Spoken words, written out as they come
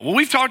Well,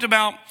 we've talked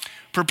about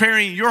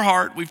preparing your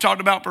heart. We've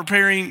talked about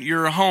preparing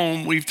your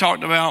home. We've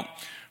talked about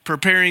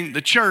preparing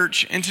the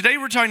church. And today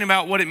we're talking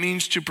about what it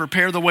means to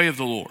prepare the way of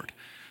the Lord,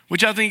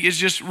 which I think is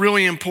just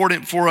really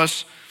important for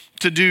us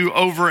to do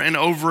over and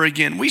over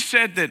again. We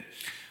said that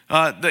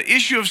the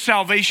issue of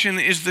salvation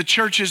is the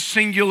church's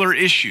singular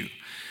issue.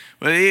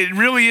 It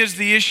really is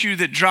the issue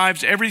that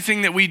drives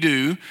everything that we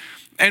do.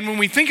 And when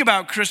we think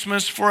about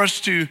Christmas, for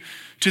us to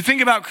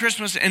think about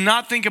Christmas and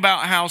not think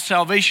about how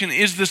salvation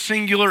is the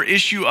singular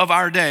issue of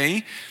our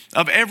day,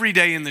 of every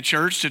day in the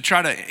church, to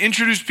try to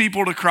introduce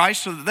people to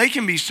Christ so that they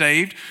can be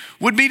saved,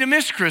 would be to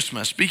miss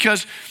Christmas,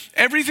 because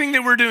everything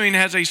that we're doing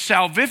has a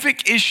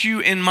salvific issue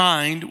in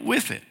mind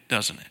with it,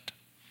 doesn't it?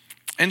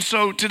 And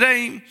so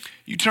today,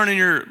 you turn in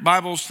your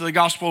Bibles to the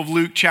Gospel of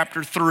Luke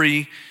chapter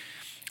 3,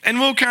 and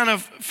we'll kind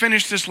of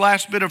finish this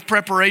last bit of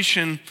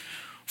preparation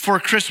for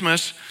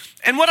Christmas.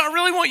 And what I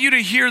really want you to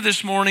hear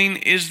this morning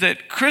is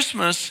that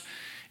Christmas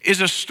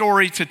is a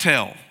story to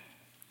tell.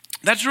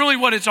 That's really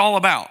what it's all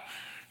about.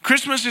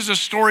 Christmas is a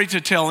story to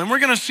tell. And we're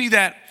going to see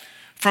that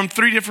from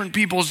three different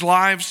people's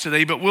lives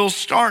today, but we'll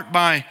start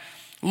by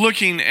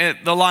looking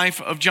at the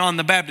life of John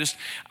the Baptist.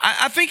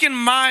 I think in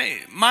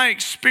my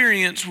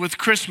experience with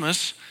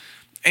Christmas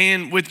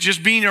and with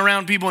just being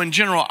around people in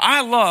general,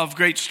 I love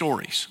great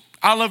stories.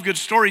 I love good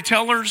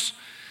storytellers.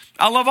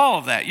 I love all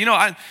of that. You know,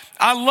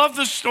 I love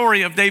the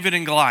story of David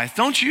and Goliath,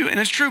 don't you? And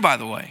it's true, by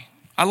the way.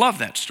 I love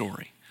that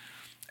story.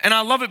 And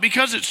I love it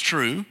because it's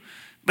true.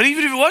 But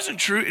even if it wasn't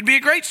true, it'd be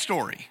a great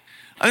story.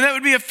 I mean, that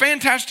would be a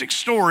fantastic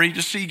story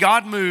to see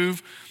God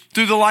move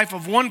through the life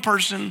of one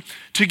person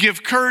to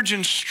give courage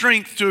and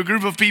strength to a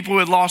group of people who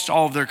had lost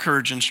all of their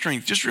courage and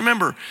strength. Just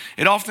remember,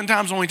 it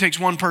oftentimes only takes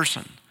one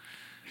person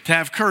to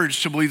have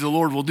courage to believe the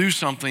Lord will do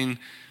something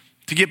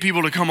to get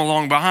people to come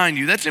along behind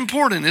you. That's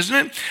important, isn't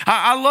it?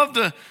 I love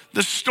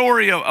the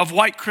story of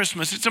White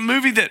Christmas. It's a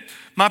movie that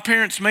my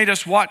parents made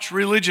us watch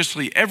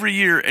religiously every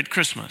year at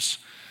Christmas.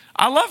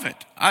 I love it.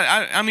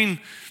 I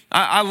mean,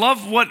 I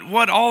love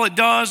what all it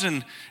does.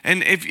 And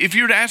if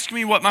you were to ask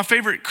me what my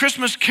favorite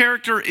Christmas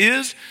character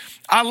is,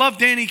 I love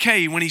Danny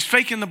Kaye when he's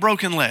faking the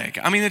broken leg.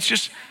 I mean, it's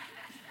just,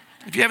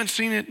 if you haven't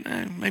seen it,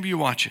 maybe you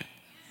watch it.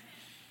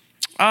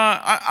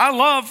 I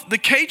love the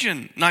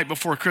Cajun Night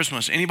Before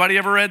Christmas. Anybody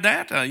ever read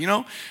that?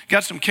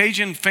 Got some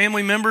Cajun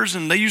family members,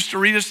 and they used to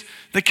read us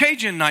the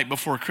Cajun Night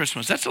Before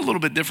Christmas. That's a little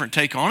bit different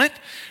take on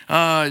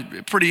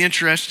it. Pretty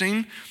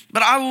interesting.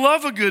 But I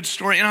love a good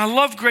story, and I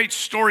love great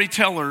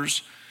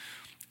storytellers.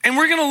 And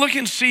we're going to look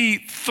and see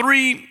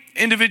three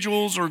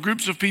individuals or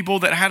groups of people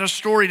that had a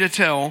story to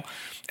tell.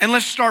 And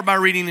let's start by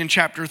reading in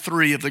chapter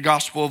 3 of the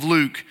Gospel of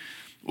Luke.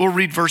 We'll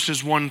read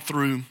verses 1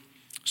 through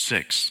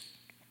 6.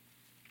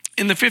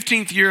 In the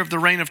 15th year of the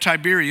reign of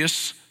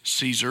Tiberius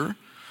Caesar,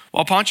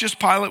 while Pontius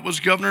Pilate was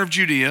governor of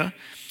Judea,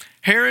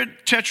 Herod,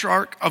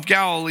 tetrarch of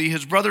Galilee,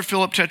 his brother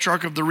Philip,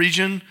 tetrarch of the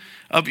region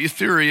of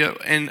Iturea,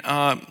 and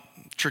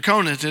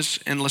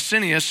Trachonitis, and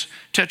Lysanias,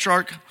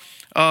 tetrarch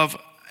of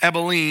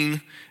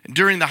Abilene,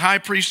 during the high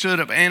priesthood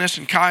of Annas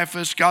and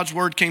Caiaphas, God's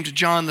word came to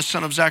John, the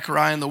son of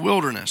Zechariah, in the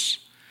wilderness.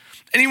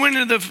 And he went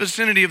into the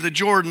vicinity of the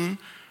Jordan,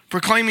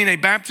 proclaiming a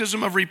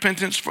baptism of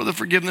repentance for the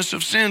forgiveness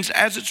of sins,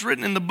 as it's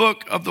written in the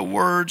book of the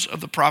words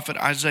of the prophet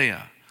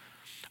Isaiah.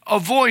 A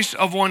voice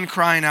of one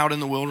crying out in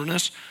the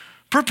wilderness,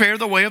 prepare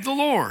the way of the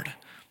Lord,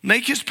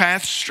 make his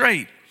path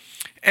straight.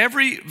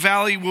 Every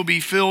valley will be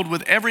filled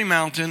with every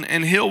mountain,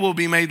 and hill will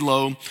be made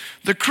low.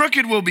 The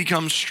crooked will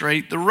become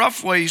straight, the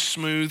rough ways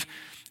smooth,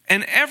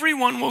 and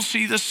everyone will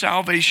see the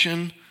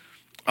salvation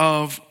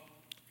of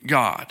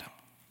God.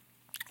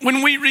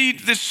 When we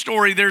read this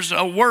story, there's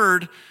a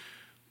word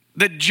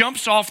that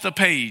jumps off the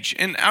page.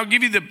 And I'll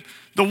give you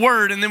the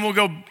word, and then we'll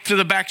go to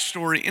the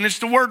backstory. And it's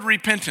the word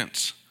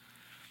repentance.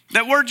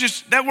 That word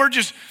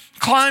just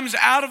climbs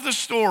out of the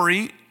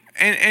story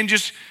and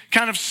just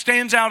kind of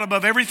stands out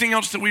above everything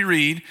else that we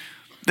read,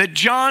 that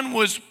John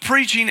was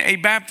preaching a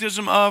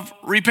baptism of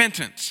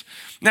repentance.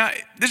 Now,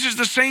 this is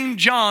the same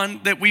John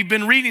that we've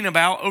been reading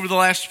about over the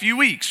last few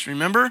weeks.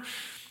 Remember,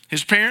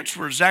 his parents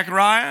were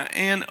Zechariah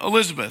and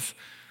Elizabeth.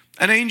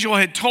 An angel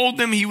had told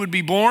them he would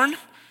be born,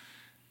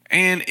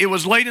 and it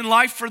was late in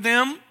life for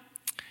them.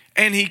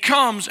 And he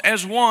comes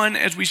as one,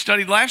 as we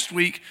studied last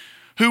week,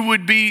 who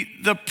would be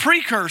the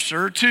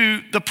precursor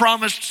to the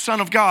promised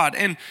Son of God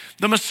and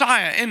the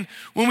Messiah. And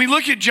when we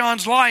look at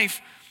John's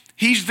life,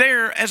 he's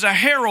there as a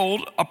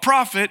herald, a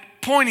prophet,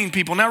 pointing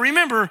people. Now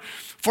remember,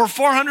 for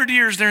 400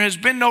 years, there has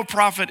been no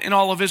prophet in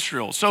all of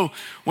Israel. So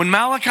when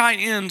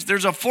Malachi ends,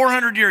 there's a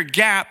 400-year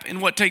gap in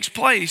what takes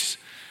place.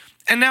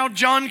 And now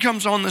John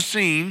comes on the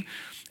scene.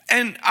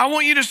 And I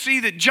want you to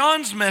see that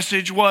John's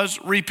message was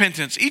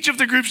repentance. Each of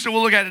the groups that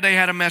we'll look at today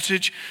had a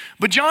message,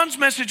 but John's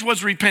message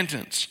was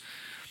repentance.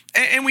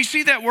 And we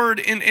see that word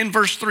in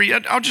verse 3.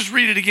 I'll just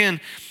read it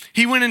again.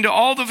 He went into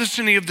all the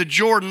vicinity of the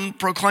Jordan,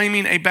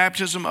 proclaiming a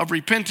baptism of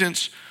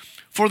repentance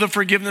for the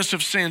forgiveness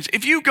of sins.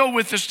 If you go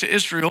with us to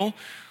Israel,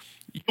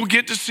 you'll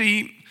get to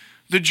see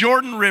the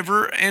Jordan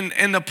River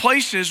and the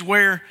places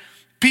where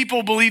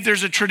people believe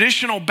there's a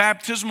traditional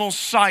baptismal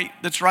site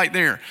that's right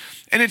there.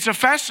 And it's a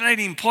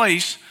fascinating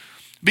place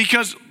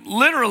because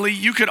literally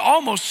you could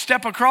almost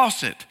step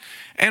across it.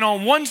 And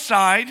on one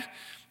side,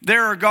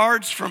 there are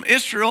guards from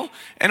Israel,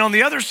 and on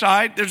the other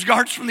side, there's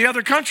guards from the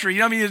other country.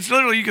 I mean, it's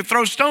literally, you could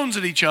throw stones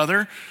at each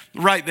other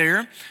right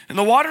there. And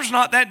the water's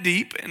not that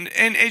deep. And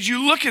as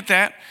you look at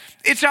that,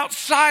 it's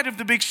outside of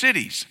the big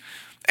cities.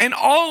 And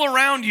all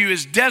around you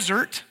is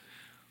desert.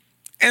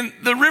 And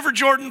the River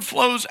Jordan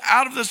flows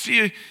out of the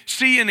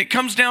sea and it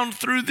comes down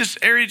through this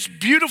area. It's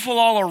beautiful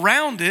all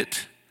around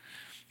it.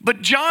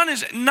 But John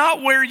is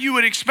not where you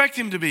would expect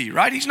him to be,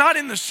 right? He's not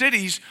in the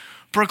cities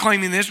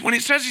proclaiming this. When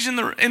it says he's in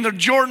the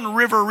Jordan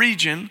River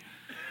region,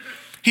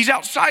 he's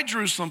outside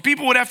Jerusalem.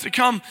 People would have to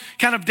come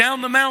kind of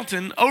down the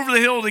mountain, over the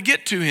hill to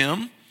get to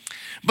him.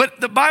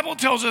 But the Bible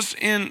tells us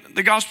in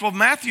the Gospel of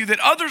Matthew that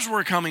others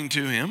were coming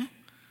to him.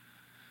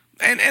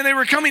 And they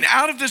were coming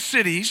out of the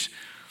cities.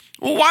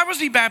 Well, why was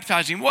he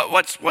baptizing?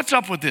 What's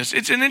up with this?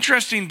 It's an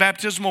interesting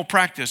baptismal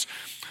practice.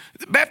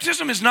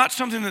 Baptism is not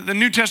something that the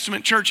New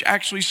Testament church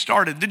actually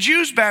started. The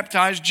Jews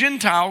baptized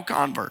Gentile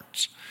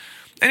converts.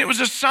 And it was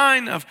a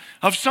sign of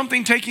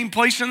something taking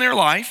place in their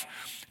life.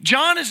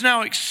 John is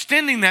now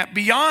extending that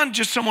beyond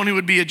just someone who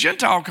would be a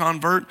Gentile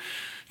convert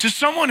to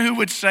someone who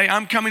would say,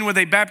 I'm coming with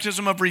a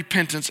baptism of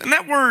repentance. And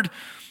that word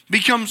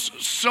becomes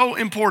so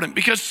important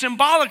because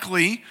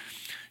symbolically,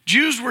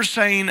 Jews were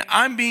saying,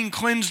 I'm being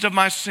cleansed of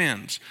my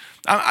sins.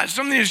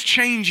 Something is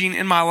changing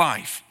in my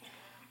life.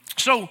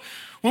 So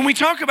when we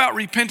talk about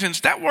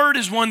repentance, that word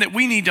is one that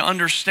we need to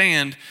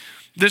understand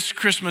this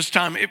Christmas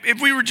time. If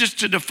we were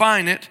just to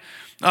define it,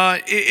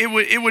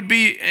 it would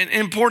be an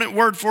important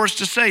word for us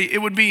to say.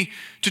 It would be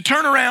to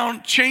turn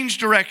around, change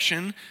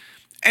direction,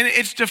 and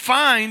it's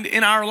defined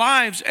in our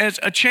lives as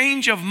a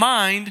change of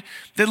mind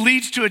that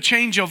leads to a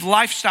change of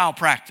lifestyle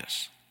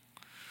practice.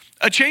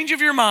 A change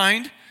of your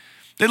mind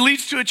that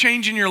leads to a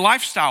change in your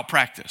lifestyle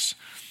practice.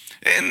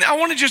 And I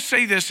want to just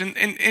say this, and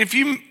if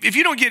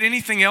you don't get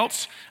anything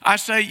else, I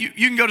say you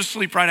can go to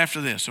sleep right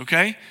after this,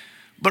 okay?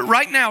 But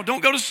right now,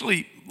 don't go to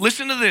sleep.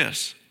 Listen to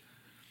this.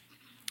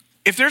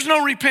 If there's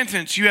no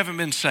repentance, you haven't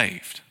been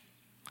saved.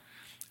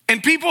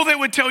 And people that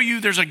would tell you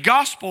there's a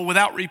gospel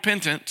without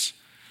repentance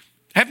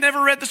have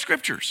never read the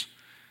scriptures.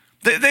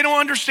 They don't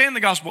understand the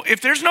gospel. If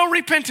there's no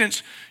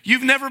repentance,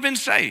 you've never been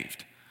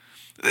saved.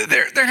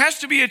 There has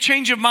to be a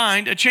change of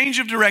mind, a change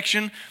of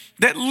direction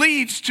that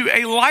leads to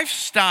a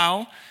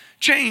lifestyle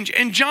change.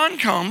 And John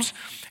comes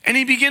and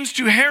he begins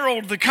to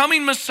herald the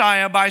coming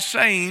Messiah by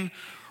saying,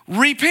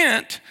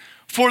 repent,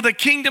 for the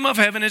kingdom of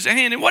heaven is at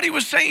hand. And what he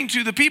was saying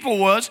to the people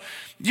was,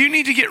 you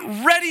need to get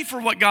ready for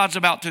what God's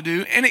about to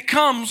do. And it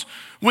comes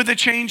with a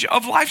change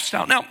of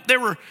lifestyle. Now, there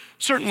were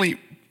certainly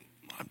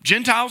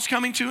Gentiles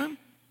coming to him.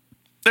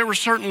 There were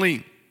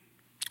certainly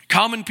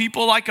common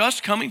people like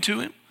us coming to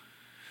him.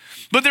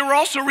 But there were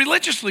also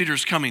religious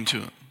leaders coming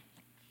to him.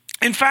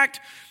 In fact,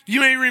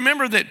 you may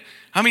remember that,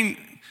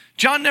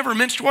 John never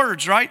minced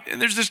words, right?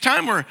 And there's this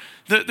time where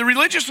the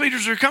religious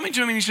leaders are coming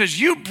to him and he says,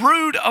 you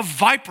brood of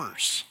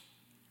vipers.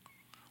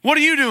 What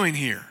are you doing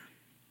here?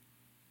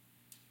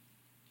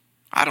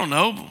 I don't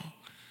know.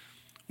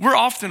 We're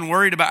often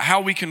worried about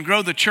how we can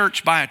grow the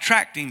church by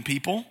attracting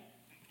people.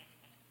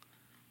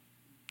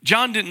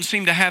 John didn't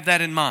seem to have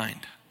that in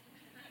mind.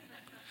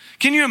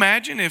 Can you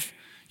imagine if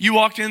you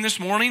walked in this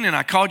morning and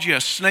I called you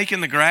a snake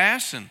in the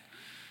grass and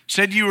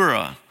said you were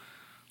a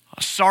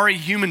sorry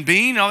human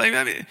being?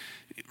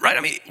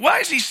 Right? Why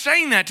is he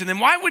saying that to them?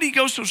 Why would he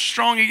go so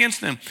strong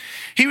against them?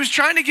 He was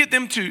trying to get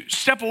them to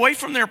step away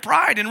from their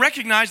pride and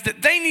recognize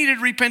that they needed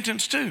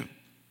repentance too.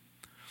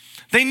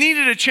 They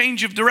needed a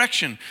change of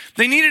direction.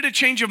 They needed a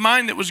change of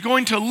mind that was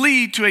going to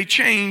lead to a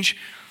change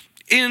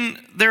in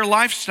their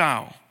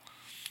lifestyle.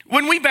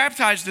 When we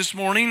baptized this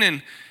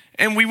morning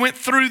and we went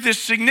through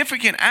this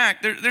significant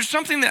act, there's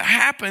something that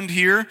happened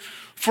here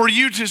for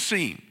you to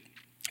see.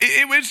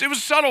 It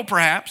was subtle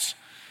perhaps.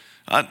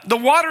 The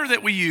water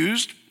that we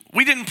used,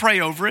 we didn't pray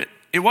over it.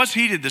 It was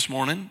heated this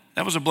morning.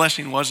 That was a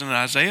blessing, wasn't it,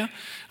 Isaiah?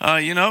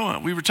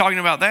 We were talking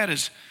about that.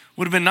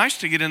 Would have been nice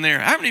to get in there.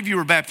 How many of you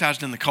were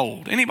baptized in the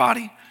cold?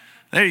 Anybody?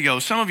 There you go.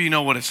 Some of you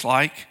know what it's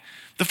like.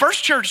 The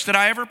first church that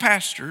I ever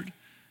pastored,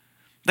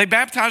 they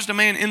baptized a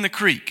man in the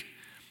creek.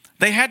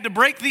 They had to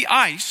break the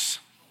ice.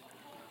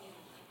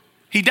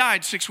 He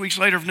died 6 weeks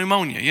later of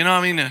pneumonia.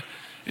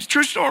 It's a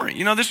true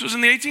story. This was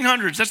in the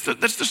 1800s.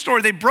 That's the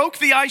story. They broke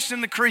the ice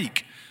in the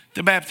creek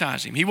to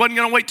baptize him. He wasn't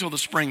going to wait till the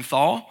spring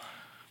thaw.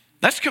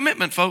 That's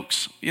commitment,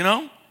 folks,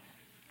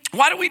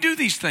 Why do we do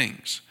these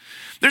things?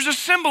 There's a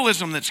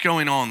symbolism that's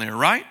going on there,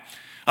 right?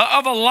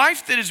 Of a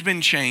life that has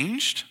been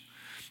changed.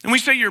 And we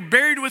say you're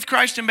buried with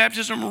Christ in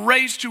baptism,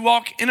 raised to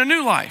walk in a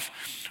new life.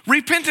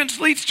 Repentance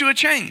leads to a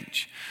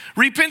change.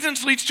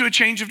 Repentance leads to a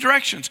change of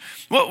directions.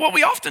 What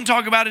we often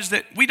talk about is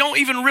that we don't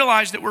even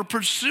realize that we're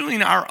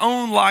pursuing our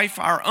own life,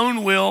 our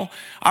own will,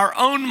 our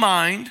own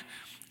mind.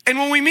 And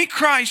when we meet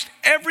Christ,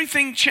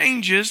 everything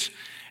changes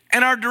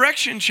and our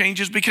direction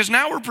changes because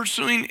now we're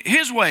pursuing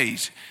his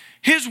ways,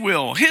 his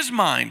will, his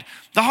mind.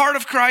 The heart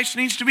of Christ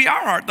needs to be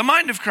our heart. The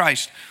mind of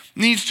Christ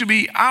needs to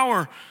be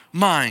our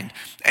mind.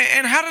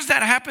 And how does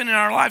that happen in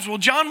our lives? Well,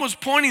 John was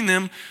pointing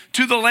them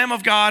to the Lamb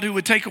of God who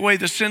would take away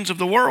the sins of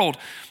the world.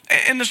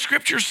 And the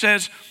scripture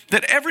says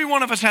that every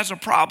one of us has a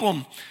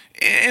problem,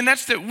 and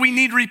that's that we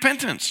need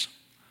repentance.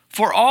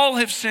 For all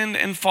have sinned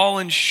and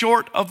fallen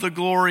short of the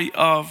glory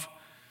of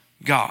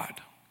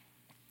God.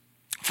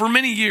 For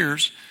many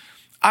years,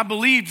 I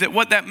believed that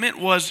what that meant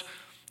was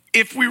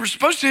if we were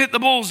supposed to hit the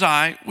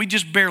bullseye, we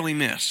just barely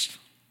missed.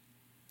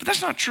 But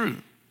that's not true.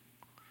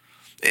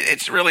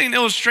 It's really an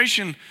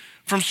illustration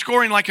from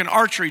scoring like an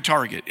archery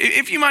target.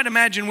 If you might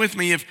imagine with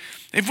me, if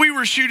we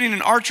were shooting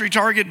an archery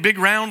target, big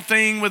round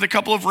thing with a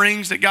couple of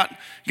rings that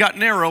got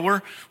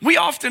narrower, we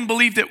often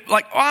believe that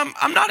like, oh,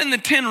 I'm not in the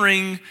 10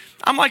 ring,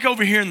 I'm like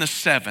over here in the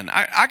 7.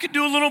 I could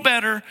do a little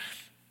better.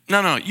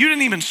 No, you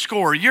didn't even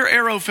score. Your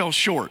arrow fell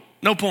short.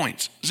 No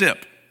points,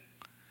 zip.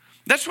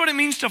 That's what it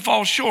means to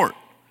fall short.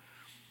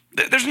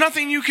 There's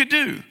nothing you could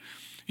do.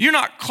 You're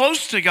not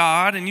close to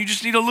God and you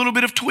just need a little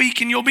bit of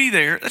tweak and you'll be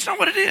there. That's not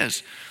what it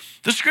is.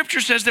 The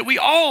scripture says that we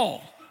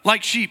all,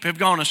 like sheep, have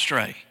gone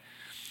astray.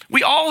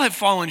 We all have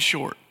fallen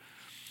short.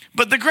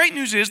 But the great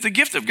news is the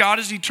gift of God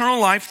is eternal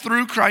life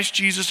through Christ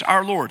Jesus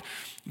our Lord.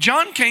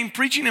 John came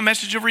preaching a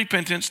message of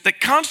repentance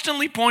that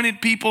constantly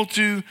pointed people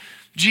to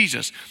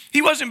Jesus.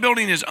 He wasn't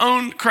building his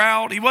own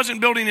crowd. He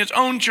wasn't building his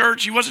own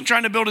church. He wasn't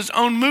trying to build his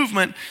own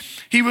movement.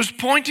 He was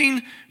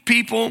pointing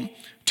people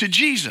to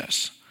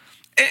Jesus.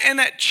 And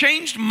that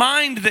changed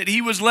mind that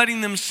he was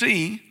letting them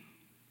see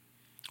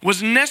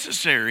was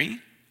necessary,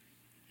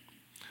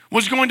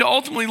 was going to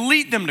ultimately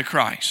lead them to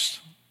Christ.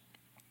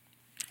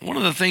 One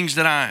of the things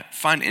that I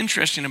find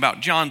interesting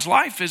about John's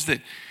life is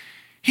that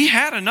he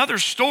had another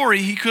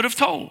story he could have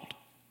told.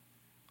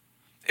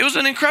 It was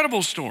an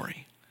incredible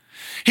story.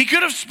 He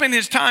could have spent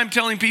his time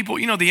telling people,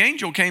 the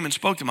angel came and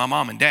spoke to my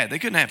mom and dad. They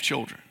couldn't have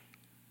children.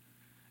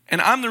 And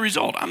I'm the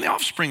result. I'm the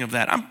offspring of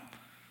that. I'm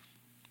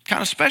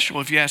kind of special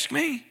if you ask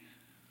me.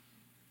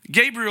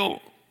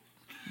 Gabriel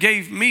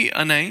gave me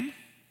a name.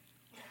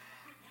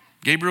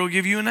 Gabriel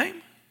give you a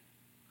name?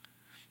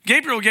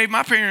 Gabriel gave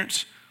my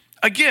parents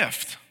a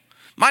gift.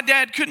 My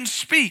dad couldn't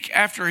speak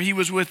after he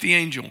was with the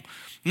angel.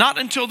 Not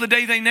until the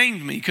day they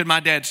named me could my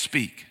dad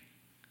speak.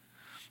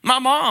 My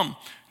mom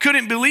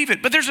couldn't believe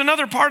it. But there's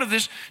another part of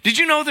this. Did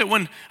you know that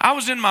when I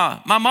was in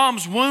my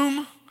mom's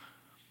womb,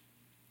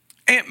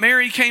 Aunt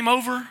Mary came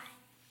over,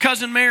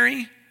 Cousin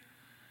Mary,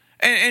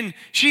 and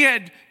she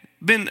had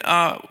been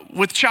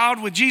with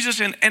child with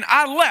Jesus, and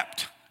I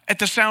leapt at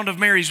the sound of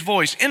Mary's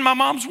voice in my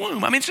mom's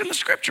womb. I mean, it's in the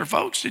scripture,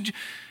 folks.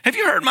 Have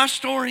you heard my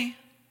story?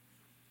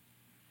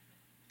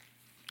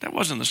 That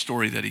wasn't the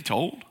story that he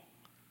told.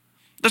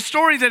 The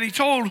story that he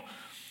told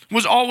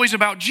was always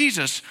about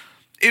Jesus.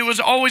 It was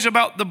always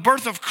about the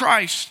birth of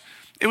Christ.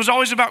 It was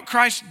always about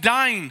Christ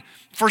dying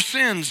for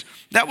sins.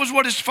 That was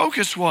what his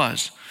focus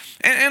was.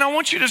 And I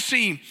want you to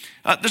see,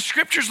 the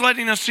scripture's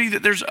letting us see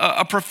that there's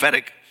a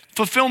prophetic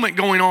fulfillment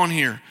going on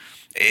here.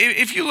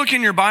 If you look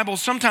in your Bible,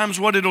 sometimes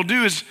what it'll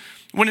do is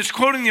when it's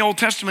quoting the Old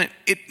Testament,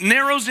 it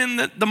narrows in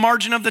the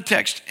margin of the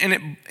text and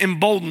it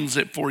emboldens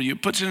it for you,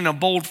 puts it in a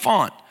bold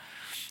font.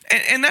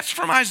 And that's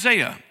from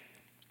Isaiah.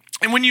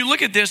 And when you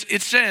look at this,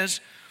 it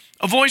says,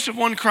 a voice of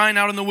one crying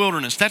out in the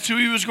wilderness. That's who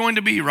he was going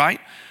to be, right?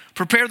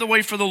 Prepare the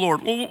way for the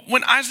Lord. Well,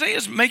 when Isaiah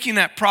is making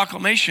that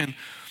proclamation,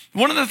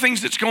 one of the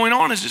things that's going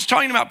on is it's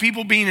talking about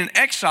people being in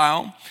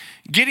exile,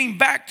 getting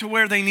back to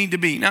where they need to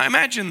be. Now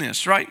imagine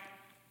this, right?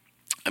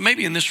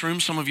 Maybe in this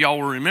room, some of y'all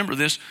will remember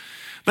this,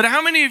 but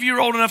how many of you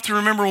are old enough to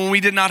remember when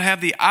we did not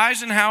have the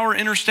Eisenhower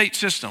interstate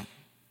system?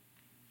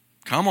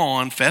 Come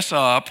on, fess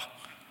up.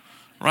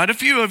 Right, a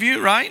few of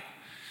you, right?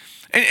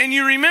 And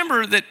you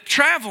remember that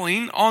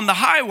traveling on the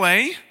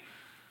highway,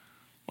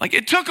 like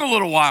it took a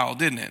little while,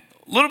 didn't it?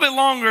 A little bit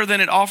longer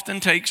than it often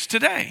takes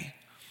today.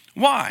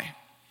 Why?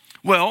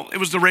 Well, it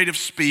was the rate of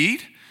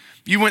speed.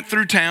 You went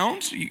through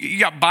towns. You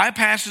got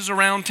bypasses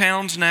around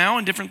towns now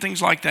and different things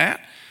like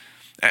that.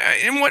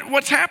 And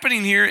what's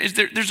happening here is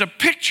there's a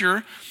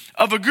picture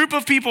of a group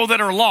of people that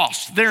are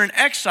lost. They're in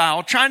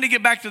exile, trying to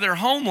get back to their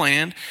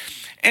homeland.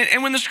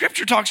 And when the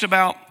scripture talks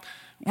about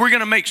we're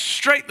going to make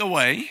straight the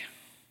way,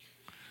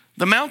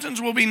 the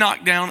mountains will be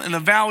knocked down and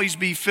the valleys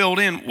be filled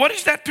in. What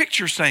is that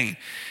picture saying?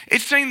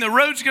 It's saying the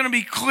road's going to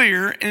be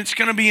clear and it's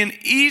going to be an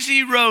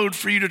easy road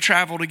for you to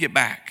travel to get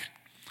back.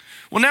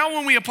 Well, now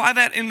when we apply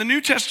that in the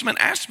New Testament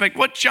aspect,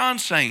 what's John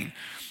saying?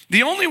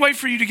 The only way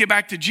for you to get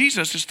back to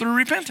Jesus is through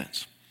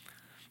repentance.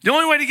 The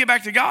only way to get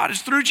back to God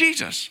is through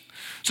Jesus.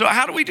 So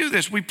how do we do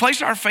this? We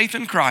place our faith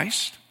in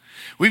Christ.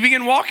 We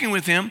begin walking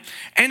with him.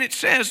 And it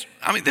says,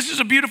 this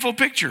is a beautiful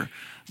picture.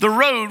 The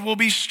road will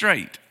be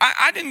straight.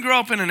 I didn't grow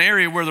up in an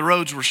area where the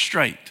roads were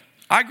straight.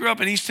 I grew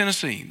up in East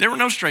Tennessee. There were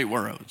no straight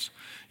roads.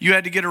 You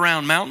had to get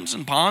around mountains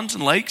and ponds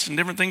and lakes and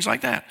different things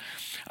like that.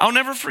 I'll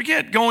never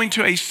forget going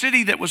to a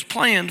city that was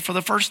planned for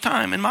the first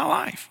time in my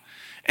life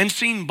and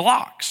seeing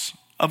blocks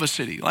of a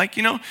city. Like,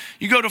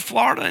 you go to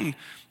Florida and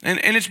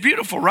it's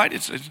beautiful, right?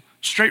 It's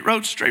straight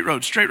road, straight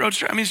road, straight road,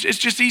 straight. It's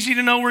just easy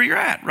to know where you're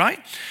at, right?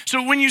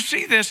 So when you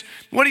see this,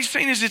 what he's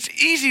saying is it's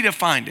easy to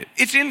find it.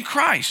 It's in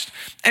Christ.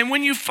 And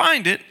when you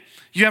find it,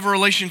 You have a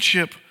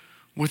relationship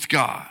with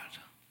God.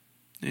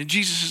 And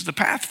Jesus is the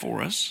path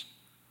for us.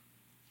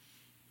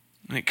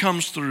 And it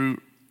comes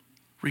through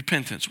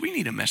repentance. We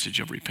need a message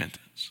of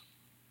repentance.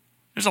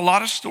 There's a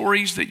lot of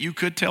stories that you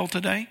could tell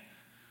today.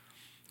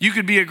 You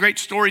could be a great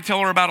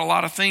storyteller about a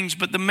lot of things,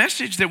 but the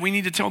message that we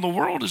need to tell the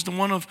world is the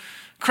one of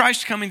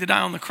Christ coming to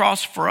die on the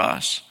cross for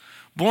us.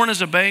 Born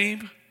as a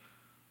babe,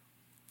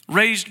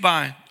 raised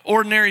by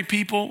ordinary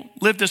people,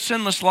 lived a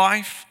sinless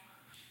life,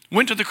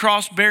 went to the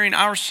cross bearing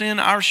our sin,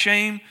 our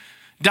shame,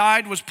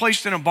 died, was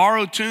placed in a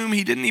borrowed tomb.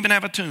 He didn't even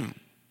have a tomb.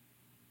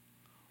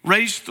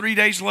 Raised 3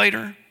 days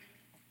later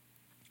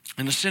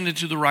and ascended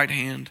to the right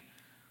hand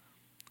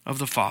of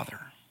the Father.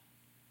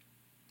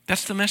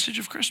 That's the message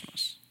of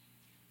Christmas.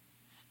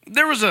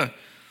 There was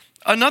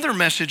another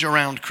message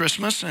around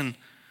Christmas, and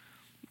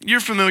you're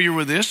familiar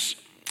with this,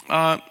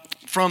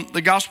 from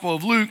the Gospel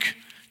of Luke,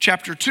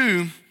 chapter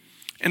 2,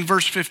 and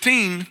verse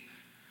 15,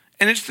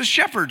 and it's the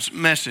shepherd's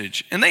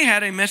message. And they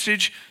had a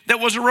message that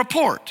was a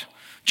report.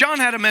 John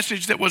had a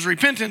message that was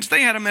repentance.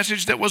 They had a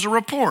message that was a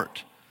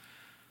report.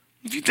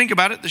 If you think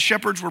about it, the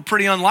shepherds were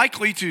pretty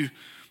unlikely to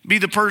be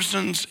the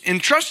persons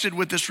entrusted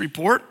with this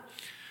report,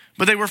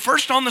 but they were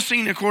first on the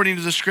scene according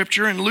to the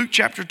scripture. In Luke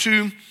chapter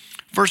 2,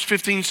 verse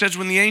 15 says,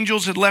 when the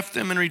angels had left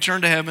them and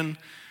returned to heaven,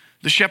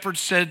 the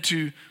shepherds said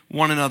to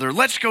one another,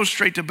 let's go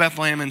straight to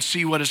Bethlehem and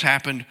see what has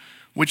happened,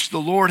 which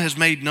the Lord has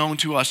made known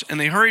to us. And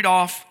they hurried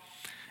off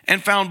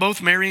and found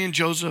both Mary and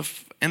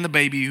Joseph and the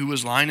baby who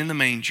was lying in the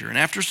manger. And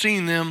after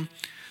seeing them,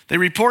 they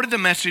reported the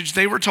message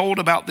they were told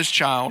about this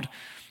child.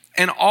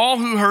 And all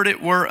who heard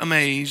it were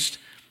amazed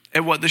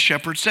at what the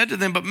shepherds said to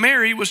them. But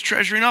Mary was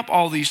treasuring up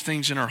all these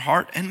things in her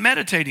heart and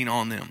meditating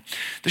on them.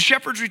 The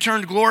shepherds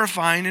returned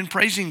glorifying and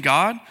praising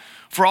God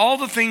for all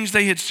the things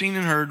they had seen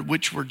and heard,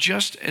 which were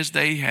just as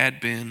they had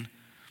been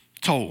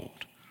told.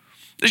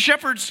 The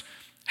shepherds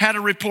had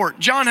a report.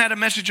 John had a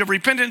message of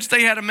repentance.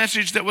 They had a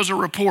message that was a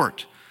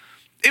report.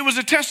 It was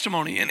a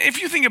testimony. And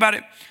if you think about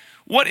it,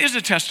 what is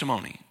a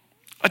testimony?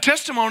 A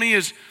testimony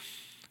is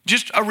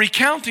just a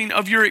recounting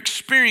of your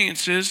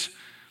experiences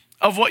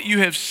of what you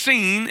have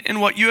seen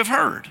and what you have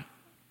heard.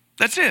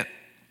 That's it.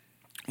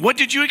 What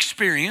did you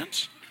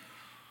experience?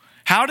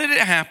 How did it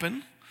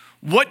happen?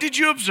 What did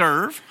you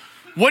observe?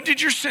 What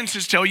did your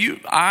senses tell you?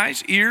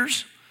 Eyes,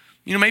 ears?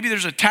 You know, maybe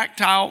there's a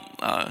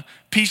tactile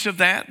piece of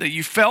that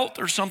you felt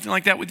or something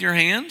like that with your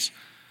hands.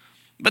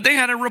 But they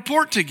had a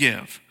report to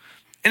give,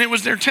 and it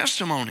was their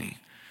testimony.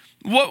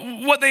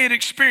 What they had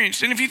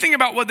experienced. And if you think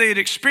about what they had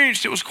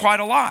experienced, it was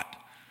quite a lot.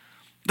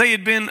 They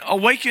had been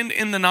awakened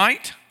in the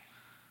night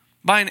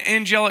by an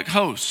angelic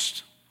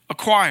host, a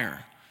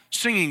choir,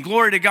 singing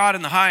glory to God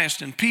in the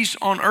highest and peace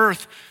on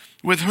earth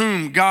with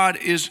whom God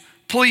is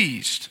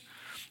pleased.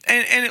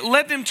 And it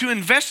led them to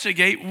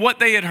investigate what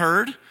they had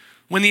heard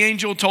when the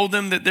angel told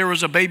them that there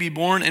was a baby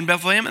born in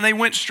Bethlehem. And they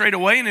went straight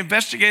away and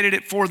investigated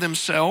it for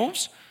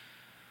themselves.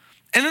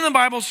 And then the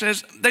Bible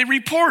says they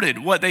reported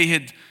what they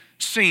had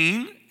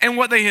seen and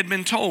what they had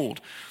been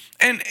told.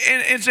 And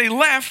as they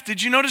left,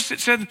 did you notice it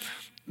said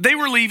they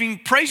were leaving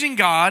praising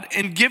God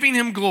and giving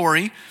him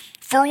glory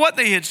for what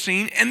they had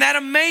seen, and that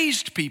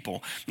amazed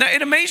people. Now,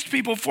 it amazed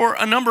people for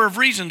a number of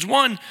reasons.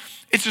 One,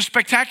 it's a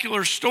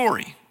spectacular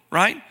story,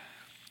 right?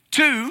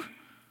 Two,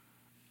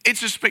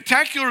 it's a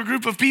spectacular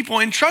group of people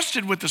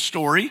entrusted with the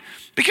story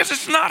because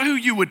it's not who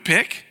you would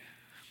pick.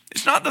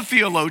 It's not the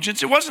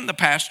theologians. It wasn't the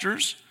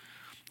pastors.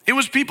 It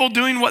was people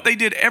doing what they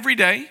did every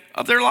day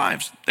of their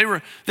lives. They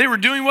were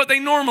doing what they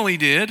normally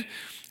did,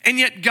 and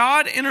yet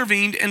God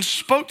intervened and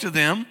spoke to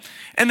them,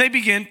 and they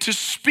began to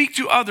speak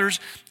to others,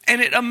 and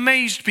it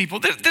amazed people.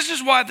 This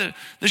is why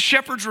the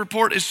shepherd's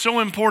report is so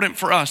important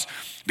for us,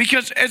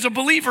 because as a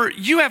believer,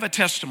 you have a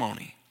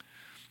testimony.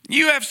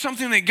 You have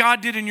something that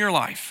God did in your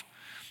life.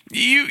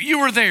 You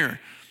were there.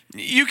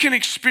 You can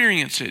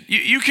experience it.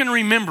 You can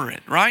remember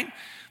it, right?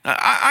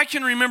 I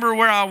can remember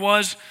where I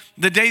was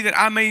the day that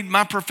I made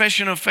my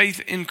profession of faith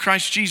in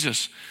Christ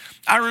Jesus.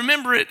 I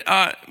remember it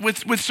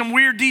with some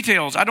weird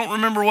details. I don't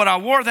remember what I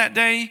wore that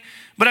day,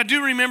 but I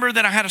do remember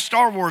that I had a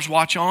Star Wars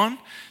watch on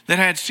that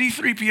had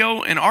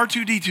C-3PO and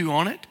R2-D2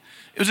 on it.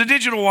 It was a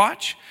digital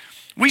watch.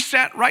 We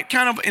sat right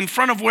kind of in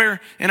front of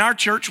where, in our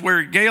church,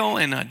 where Gail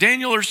and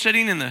Daniel are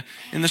sitting in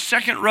the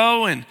second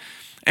row, and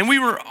we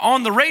were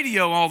on the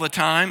radio all the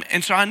time,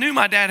 and so I knew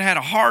my dad had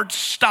a hard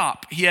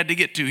stop he had to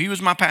get to. He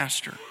was my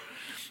pastor.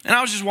 And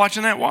I was just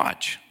watching that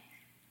watch.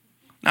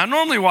 Now, I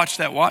normally watch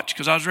that watch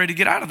because I was ready to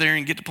get out of there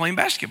and get to playing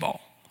basketball.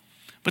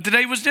 But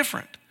today was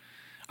different.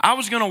 I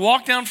was going to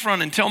walk down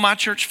front and tell my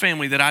church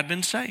family that I'd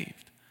been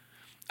saved.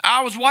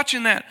 I was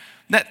watching that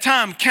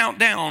time count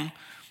down,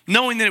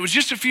 knowing that it was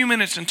just a few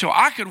minutes until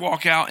I could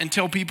walk out and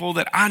tell people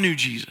that I knew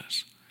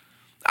Jesus.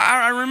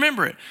 I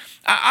remember it.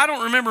 I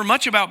don't remember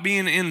much about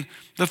being in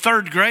the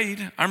third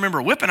grade. I remember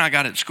a whipping I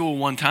got at school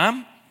one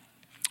time,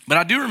 but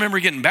I do remember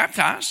getting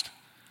baptized.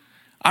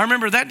 I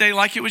remember that day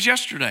like it was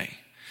yesterday.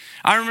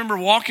 I remember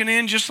walking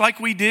in just like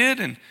we did,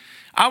 and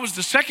I was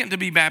the second to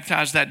be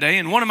baptized that day,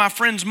 and one of my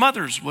friend's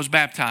mothers was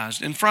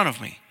baptized in front of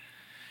me.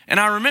 And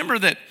I remember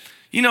that,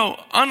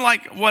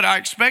 unlike what I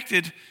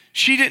expected,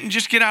 she didn't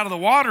just get out of the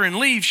water and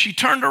leave. She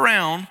turned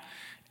around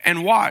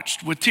and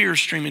watched with tears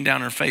streaming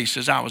down her face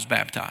as I was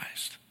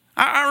baptized.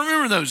 I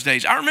remember those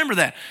days. I remember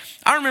that.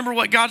 I remember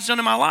what God's done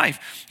in my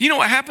life. You know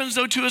what happens,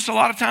 though, to us a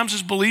lot of times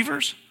as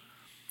believers?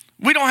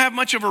 We don't have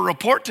much of a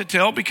report to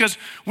tell because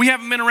we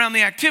haven't been around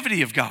the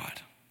activity of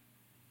God.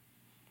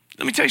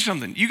 Let me tell you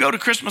something. You go to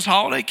Christmas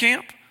holiday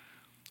camp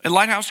at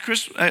Lighthouse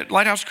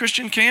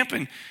Christian Camp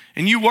and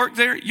you work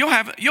there, you'll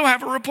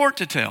have a report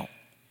to tell.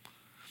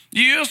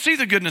 You'll see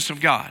the goodness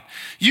of God.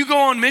 You go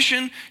on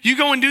mission, you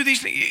go and do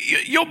these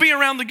things, you'll be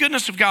around the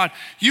goodness of God.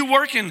 You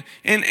work in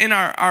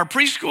our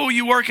preschool,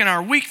 you work in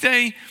our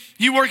weekday,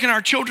 you work in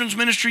our children's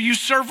ministry, you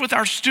serve with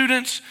our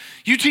students,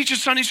 you teach a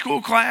Sunday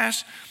school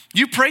class,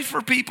 you pray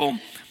for people,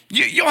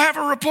 you'll have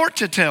a report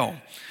to tell.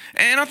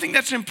 And I think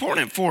that's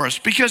important for us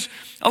because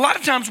a lot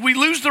of times we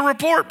lose the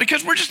report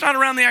because we're just not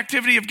around the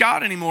activity of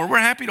God anymore. We're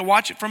happy to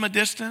watch it from a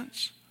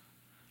distance.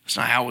 That's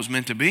not how it was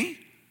meant to be.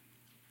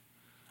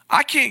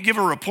 I can't give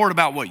a report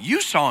about what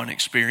you saw and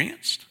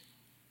experienced.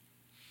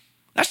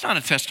 That's not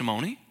a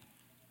testimony.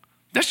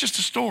 That's just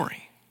a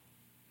story.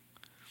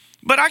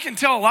 But I can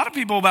tell a lot of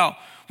people about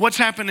what's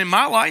happened in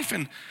my life,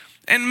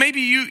 and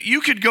maybe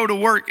you could go to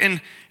work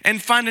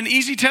and find an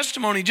easy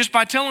testimony just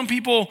by telling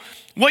people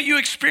what you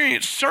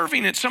experienced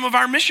serving at some of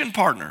our mission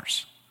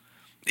partners.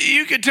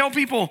 You could tell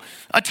people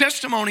a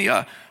testimony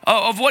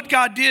of what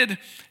God did,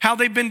 how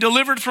they've been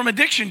delivered from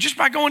addiction just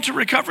by going to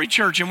Recovery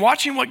Church and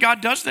watching what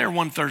God does there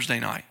one Thursday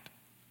night.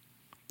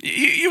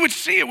 You would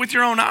see it with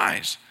your own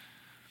eyes.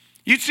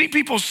 You'd see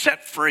people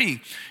set free.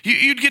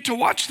 You'd get to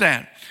watch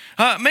that.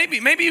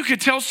 Maybe you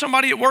could tell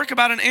somebody at work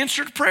about an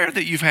answered prayer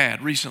that you've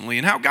had recently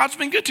and how God's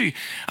been good to you.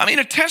 I mean,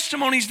 a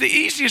testimony is the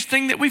easiest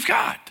thing that we've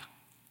got.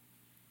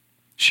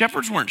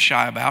 Shepherds weren't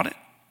shy about it.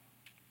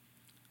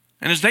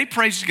 And as they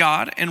praised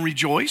God and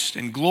rejoiced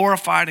and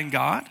glorified in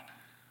God,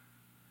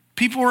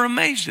 people were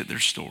amazed at their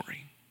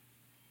story.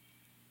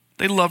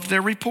 They loved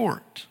their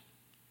report.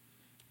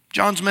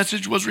 John's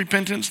message was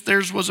repentance.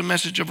 Theirs was a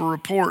message of a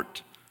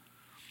report.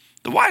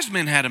 The wise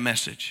men had a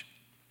message,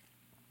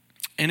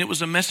 and it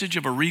was a message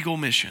of a regal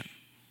mission.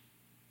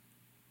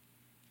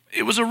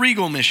 It was a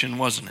regal mission,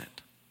 wasn't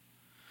it?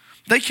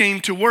 They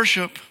came to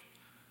worship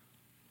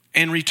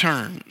and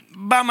return.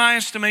 By my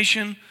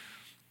estimation,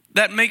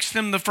 that makes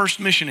them the first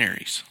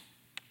missionaries,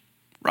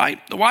 right?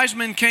 The wise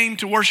men came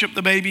to worship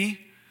the baby,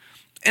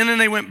 and then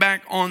they went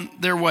back on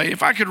their way.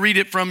 If I could read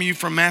it from you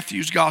from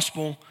Matthew's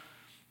Gospel,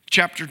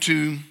 chapter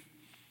 2,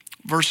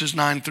 verses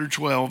 9 through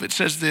 12. It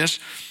says this: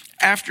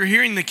 after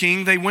hearing the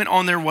king, they went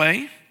on their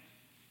way,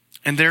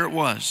 and there it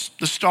was,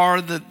 the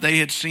star that they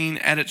had seen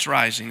at its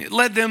rising. It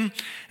led them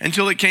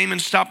until it came and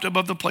stopped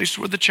above the place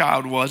where the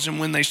child was, and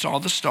when they saw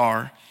the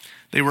star,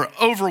 they were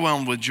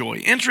overwhelmed with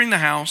joy. Entering the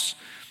house,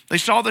 they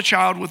saw the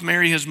child with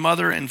Mary, his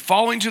mother, and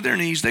falling to their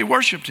knees, they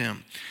worshiped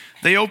him.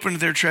 They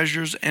opened their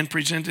treasures and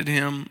presented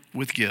him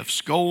with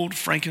gifts, gold,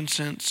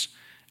 frankincense,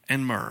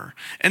 and myrrh.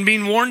 And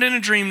being warned in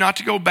a dream not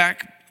to go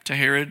back to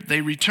Herod,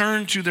 they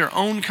returned to their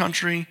own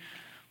country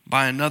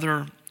by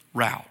another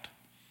route.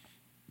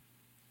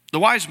 The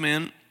wise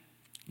men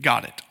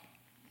got it.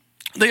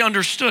 They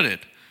understood it.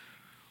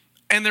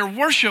 And their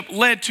worship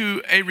led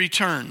to a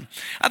return.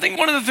 I think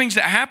one of the things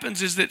that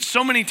happens is that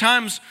so many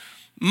times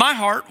my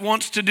heart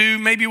wants to do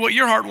maybe what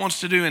your heart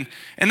wants to do.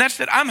 And that's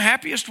that I'm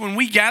happiest when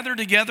we gather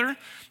together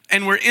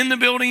and we're in the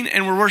building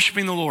and we're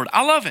worshiping the Lord.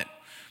 I love it.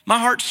 My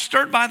heart's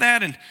stirred by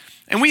that.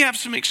 And we have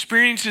some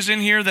experiences in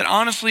here that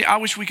honestly, I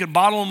wish we could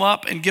bottle them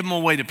up and give them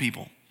away to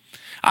people.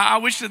 I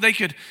wish that they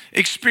could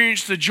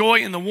experience the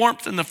joy and the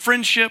warmth and the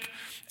friendship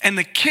and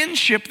the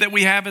kinship that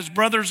we have as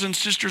brothers and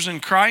sisters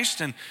in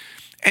Christ. And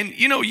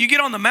you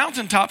get on the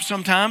mountaintop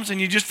sometimes and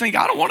you just think,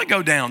 I don't want to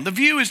go down. The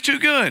view is too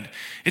good.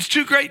 It's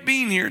too great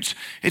being here.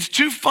 It's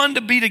too fun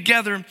to be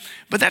together.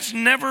 But that's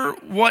never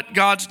what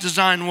God's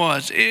design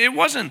was. It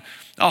wasn't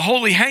a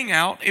holy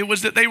hangout. It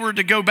was that they were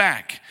to go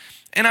back.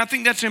 And I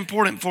think that's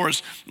important for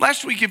us.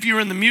 Last week, if you were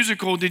in the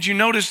musical, did you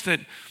notice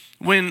that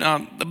when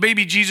the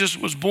baby Jesus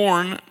was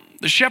born,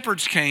 the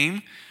shepherds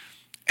came,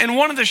 and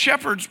one of the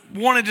shepherds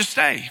wanted to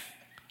stay.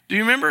 Do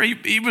you remember?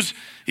 He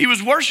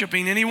was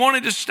worshiping, and he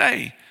wanted to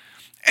stay.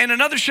 And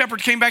another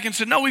shepherd came back and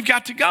said, no, we've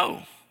got to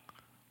go.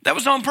 That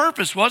was on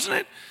purpose, wasn't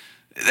it?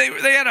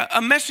 They had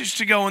a message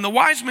to go, and the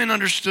wise men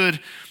understood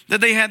that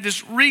they had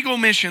this regal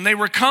mission. They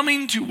were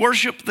coming to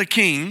worship the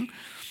king,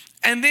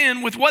 and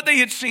then with what they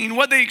had seen,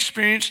 what they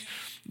experienced,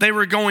 they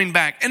were going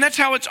back. And that's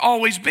how it's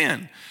always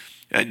been.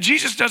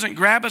 Jesus doesn't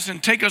grab us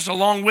and take us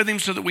along with him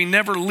so that we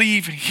never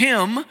leave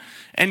him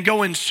and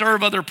go and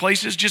serve other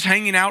places, just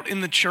hanging out in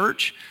the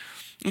church.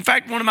 In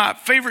fact, one of my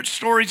favorite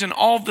stories in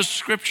all of the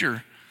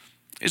scripture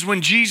is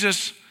when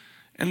Jesus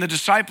and the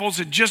disciples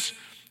had just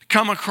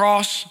come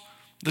across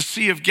the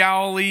Sea of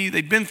Galilee.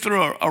 They'd been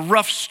through a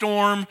rough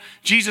storm.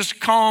 Jesus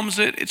calms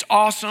it. It's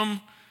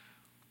awesome.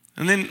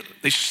 And then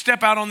they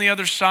step out on the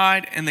other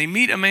side and they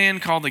meet a man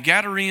called the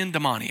Gadarene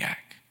demoniac.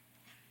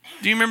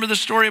 Do you remember the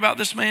story about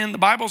this man? The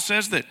Bible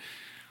says that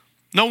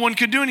no one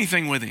could do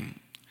anything with him.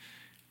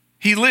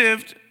 he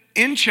lived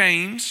in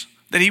chains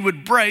that he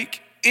would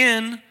break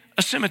in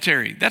a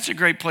cemetery. That's a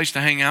great place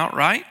to hang out,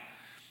 right?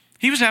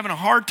 He was having a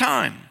hard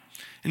time,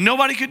 and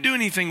nobody could do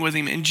anything with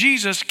him. And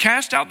Jesus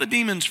cast out the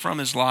demons from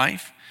his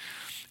life.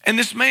 And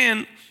this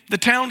man, the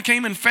town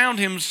came and found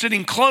him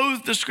sitting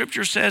clothed, the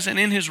scripture says, and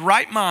in his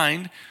right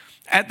mind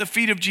at the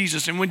feet of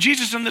Jesus. And when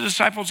Jesus and the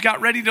disciples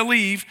got ready to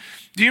leave,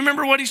 do you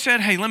remember what he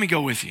said? Hey, let me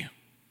go with you.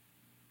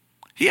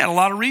 He had a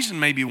lot of reason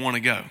maybe to want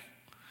to go.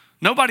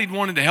 Nobody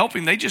wanted to help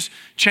him. They just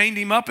chained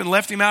him up and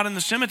left him out in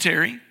the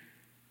cemetery.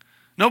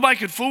 Nobody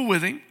could fool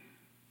with him.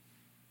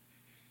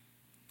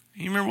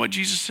 You remember what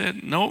Jesus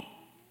said? Nope.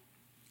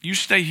 You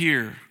stay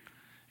here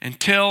and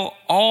tell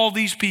all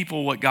these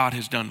people what God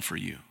has done for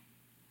you.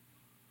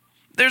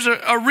 There's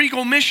a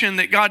regal mission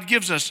that God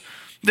gives us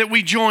that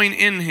we join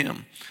in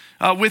him,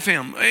 with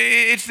him.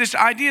 It's this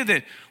idea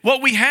that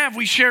what we have,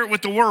 we share it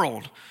with the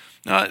world.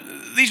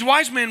 These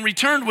wise men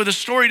returned with a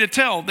story to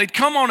tell. They'd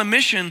come on a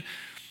mission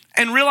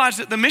and realized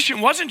that the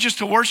mission wasn't just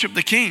to worship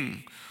the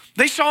king.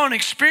 They saw and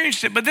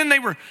experienced it, but then they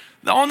were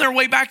on their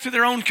way back to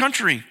their own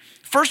country.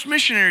 First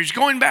missionaries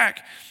going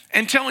back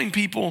and telling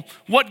people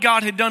what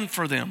God had done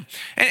for them.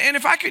 And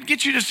if I could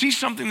get you to see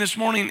something this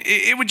morning,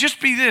 it would just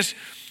be this.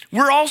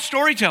 We're all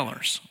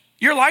storytellers.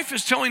 Your life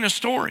is telling a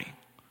story.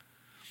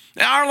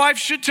 Our life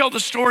should tell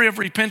the story of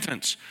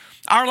repentance.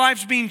 Our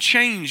lives being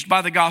changed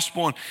by the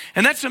gospel.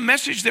 And that's a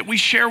message that we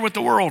share with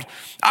the world.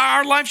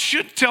 Our life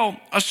should tell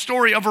a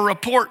story of a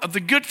report of the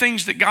good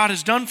things that God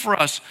has done for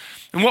us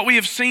and what we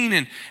have seen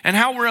and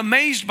how we're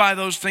amazed by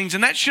those things.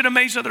 And that should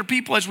amaze other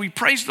people as we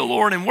praise the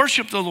Lord and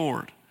worship the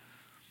Lord.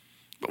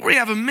 But we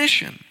have a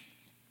mission.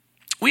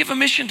 We have a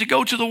mission to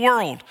go to the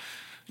world.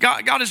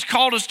 God has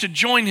called us to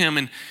join him.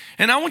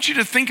 And I want you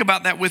to think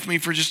about that with me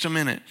for just a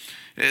minute.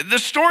 The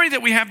story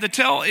that we have to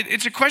tell,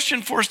 it's a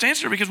question for us to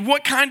answer, because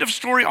what kind of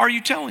story are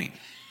you telling?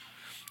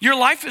 Your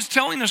life is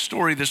telling a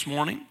story this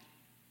morning.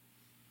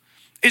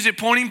 Is it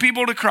pointing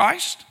people to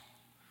Christ?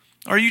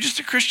 Or are you just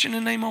a Christian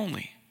in name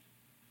only?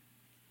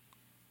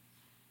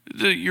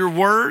 Your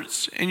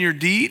words and your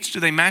deeds, do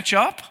they match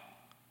up?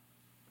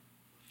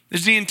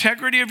 Is the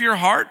integrity of your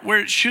heart where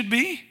it should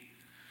be?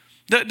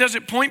 Does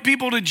it point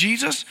people to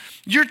Jesus?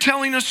 You're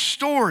telling a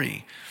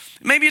story.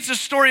 Maybe it's a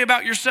story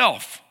about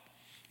yourself.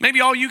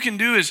 Maybe all you can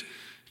do is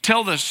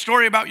tell the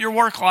story about your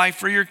work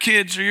life or your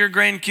kids or your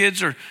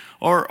grandkids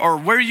or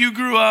where you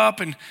grew up.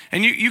 And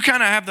you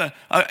kind of have the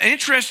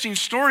interesting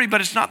story,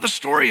 but it's not the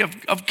story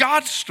of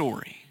God's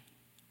story.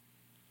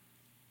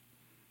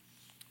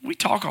 We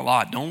talk a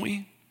lot, don't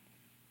we?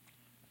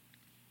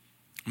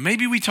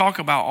 Maybe we talk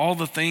about all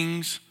the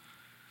things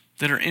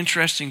that are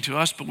interesting to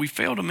us, but we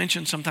fail to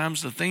mention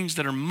sometimes the things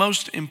that are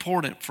most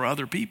important for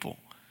other people.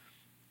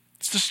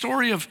 It's the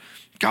story of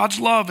God's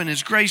love and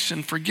his grace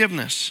and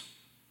forgiveness.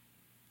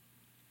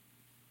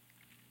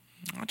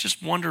 I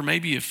just wonder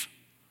maybe if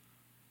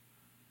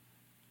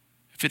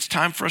it's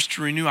time for us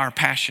to renew our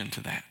passion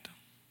to that.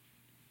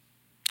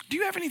 Do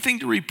you have anything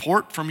to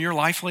report from your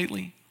life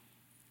lately?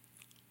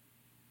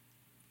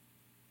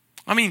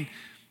 I mean,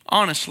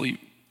 honestly,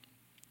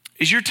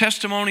 is your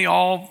testimony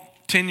all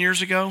 10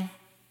 years ago?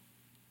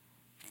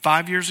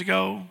 5 years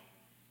ago?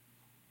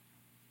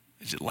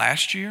 Is it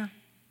last year?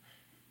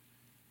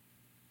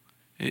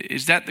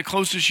 Is that the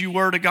closest you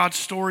were to God's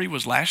story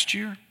was last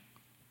year?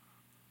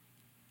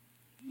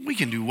 We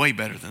can do way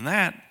better than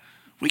that.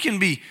 We can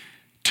be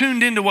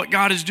tuned into what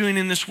God is doing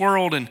in this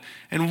world and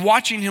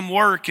watching him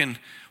work and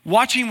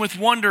watching with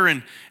wonder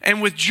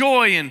and with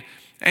joy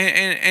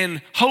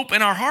and hope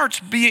in our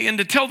hearts, begin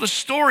to tell the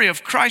story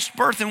of Christ's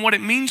birth and what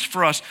it means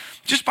for us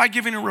just by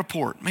giving a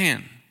report.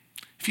 Man,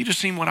 if you'd have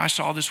seen what I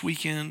saw this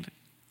weekend,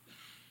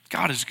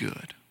 God is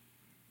good.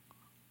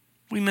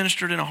 We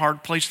ministered in a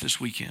hard place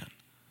this weekend.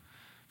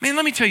 Man,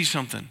 let me tell you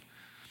something.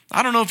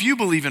 I don't know if you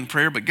believe in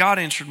prayer, but God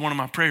answered one of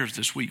my prayers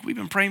this week. We've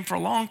been praying for a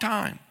long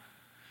time.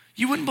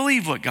 You wouldn't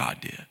believe what God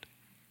did.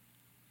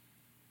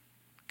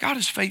 God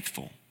is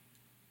faithful.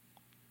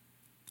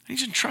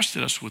 He's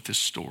entrusted us with this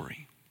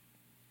story.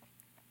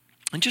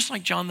 And just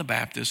like John the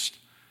Baptist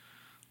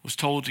was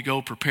told to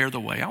go prepare the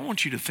way, I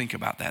want you to think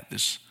about that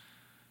this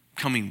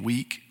coming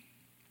week,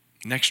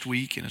 next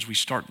week, and as we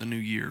start the new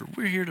year.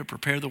 We're here to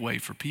prepare the way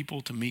for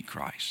people to meet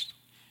Christ.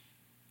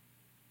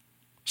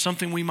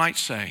 Something we might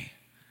say,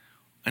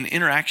 an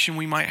interaction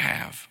we might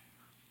have,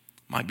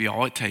 might be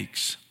all it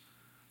takes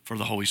for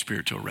the Holy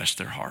Spirit to arrest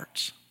their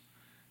hearts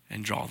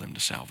and draw them to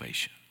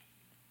salvation.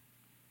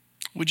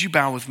 Would you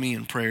bow with me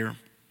in prayer?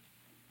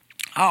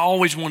 I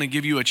always want to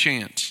give you a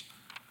chance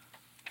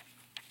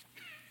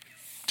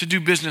to do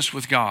business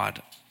with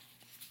God.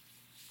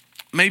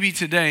 Maybe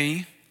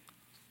today,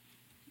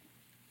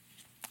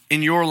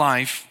 in your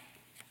life,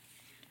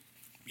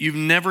 you've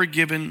never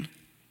given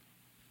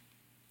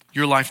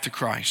your life to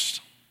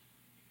Christ.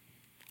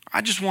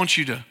 I just want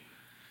you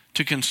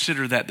to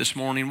consider that this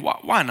morning.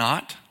 Why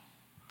not?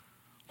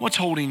 What's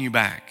holding you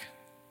back?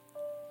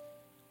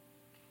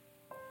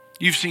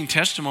 You've seen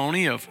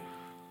testimony of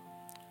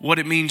what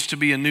it means to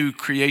be a new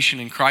creation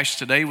in Christ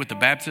today with the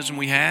baptism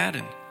we had.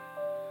 And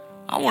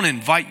I want to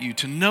invite you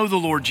to know the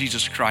Lord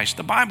Jesus Christ.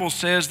 The Bible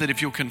says that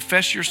if you'll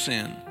confess your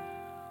sin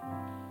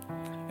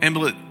and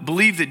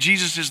believe that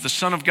Jesus is the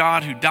Son of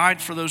God who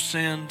died for those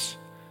sins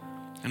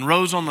and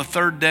rose on the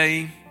third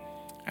day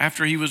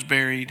after he was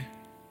buried,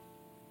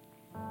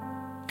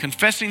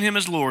 confessing him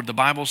as Lord, the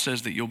Bible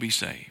says that you'll be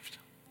saved.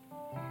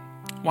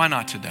 Why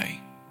not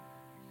today?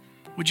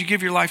 Would you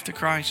give your life to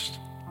Christ?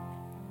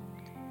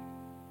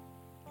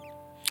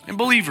 And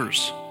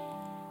believers,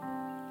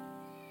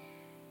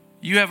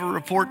 you have a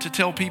report to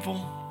tell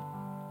people?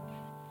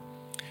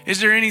 Is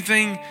there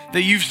anything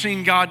that you've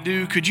seen God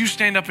do? Could you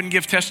stand up and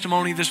give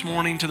testimony this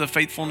morning to the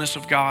faithfulness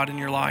of God in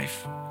your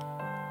life?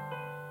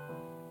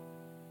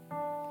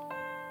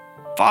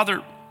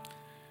 Father,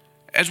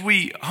 as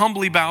we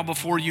humbly bow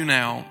before you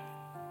now,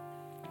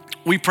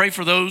 we pray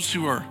for those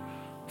who are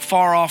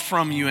far off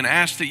from you and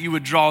ask that you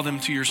would draw them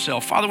to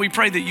yourself. Father, we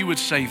pray that you would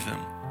save them.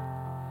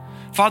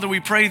 Father, we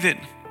pray that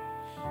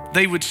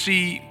they would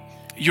see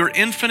your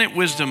infinite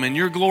wisdom and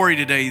your glory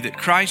today, that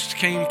Christ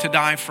came to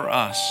die for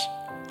us.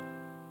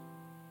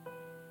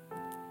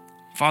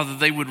 Father,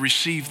 they would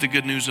receive the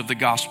good news of the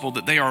gospel,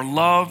 that they are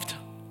loved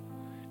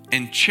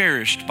and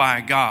cherished by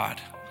a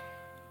God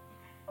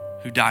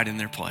who died in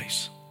their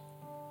place.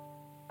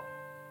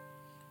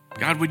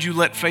 God, would you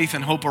let faith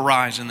and hope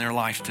arise in their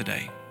life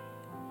today?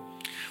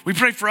 We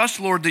pray for us,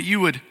 Lord, that you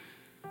would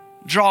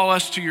draw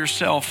us to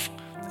yourself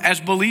as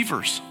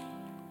believers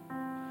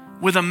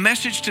with a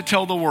message to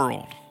tell the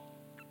world.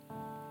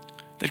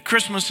 That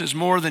Christmas is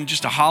more than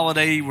just a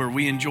holiday where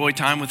we enjoy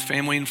time with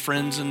family and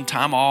friends and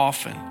time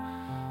off and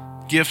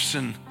gifts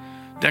and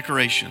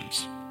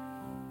decorations.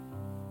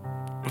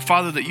 But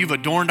Father, that you've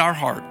adorned our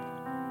heart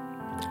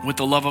with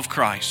the love of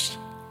Christ.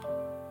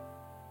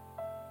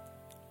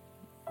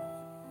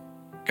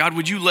 God,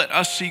 would you let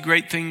us see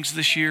great things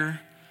this year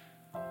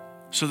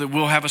so that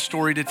we'll have a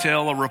story to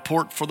tell, a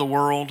report for the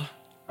world?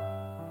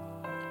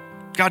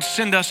 God,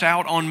 send us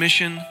out on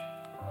mission,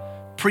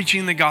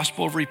 preaching the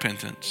gospel of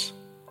repentance.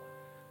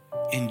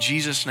 In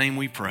Jesus' name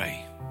we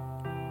pray.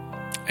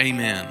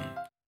 Amen.